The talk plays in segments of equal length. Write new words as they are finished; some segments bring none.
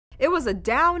It was a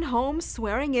down-home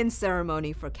swearing-in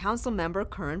ceremony for Councilmember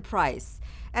Curren Price.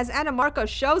 As Anna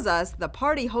Marcos shows us, the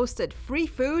party hosted free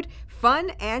food, fun,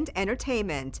 and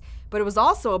entertainment. But it was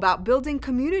also about building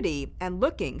community and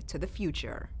looking to the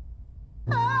future.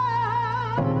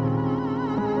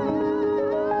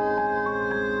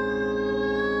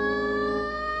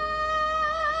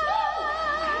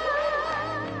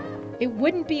 It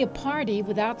wouldn't be a party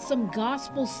without some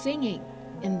gospel singing.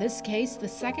 In this case, the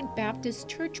Second Baptist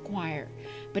Church Choir.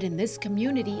 But in this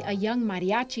community, a young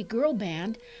mariachi girl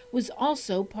band was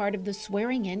also part of the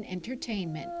swearing-in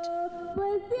entertainment.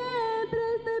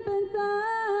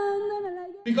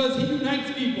 Because he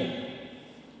unites people.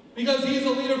 Because he's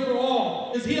a leader for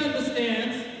all. Because he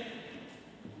understands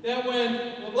that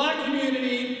when the Black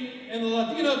community and the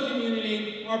Latino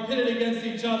community are pitted against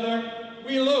each other,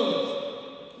 we lose.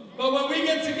 But when we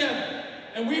get together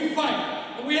and we fight,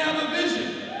 and we have a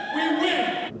vision, we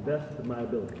win. The best of my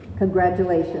ability.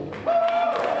 Congratulations.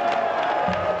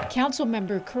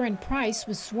 Councilmember Curren Price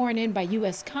was sworn in by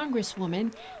U.S.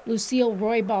 Congresswoman Lucille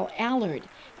Roybal-Allard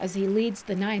as he leads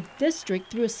the 9th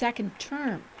District through a second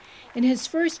term. In his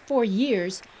first 4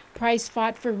 years, Price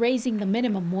fought for raising the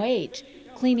minimum wage,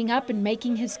 cleaning up and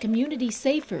making his community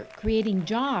safer, creating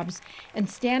jobs, and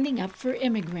standing up for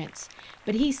immigrants.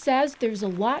 But he says there's a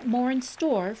lot more in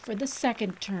store for the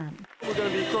second term. We're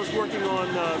going to be, of course, working on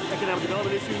economic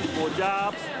development issues, more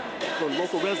jobs for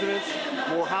local residents,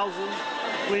 more housing,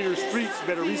 cleaner streets,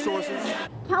 better resources.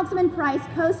 Councilman Price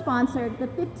co-sponsored the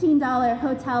 $15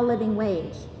 hotel living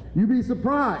wage. You'd be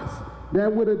surprised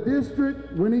that with a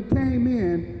district, when he came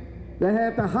in, that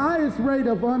had the highest rate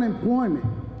of unemployment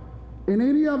in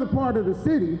any other part of the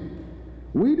city,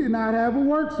 we did not have a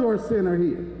work source center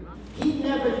here. He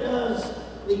never does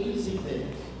the easy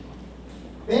things.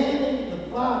 Banning the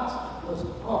blocks was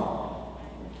hard.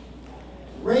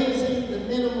 Raising the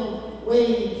minimum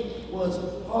wage was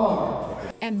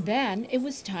hard. And then it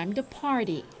was time to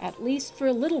party, at least for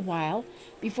a little while,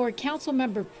 before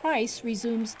Councilmember Price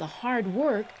resumes the hard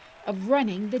work of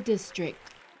running the district.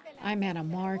 I'm Anna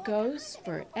Marcos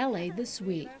for LA This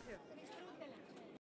Week.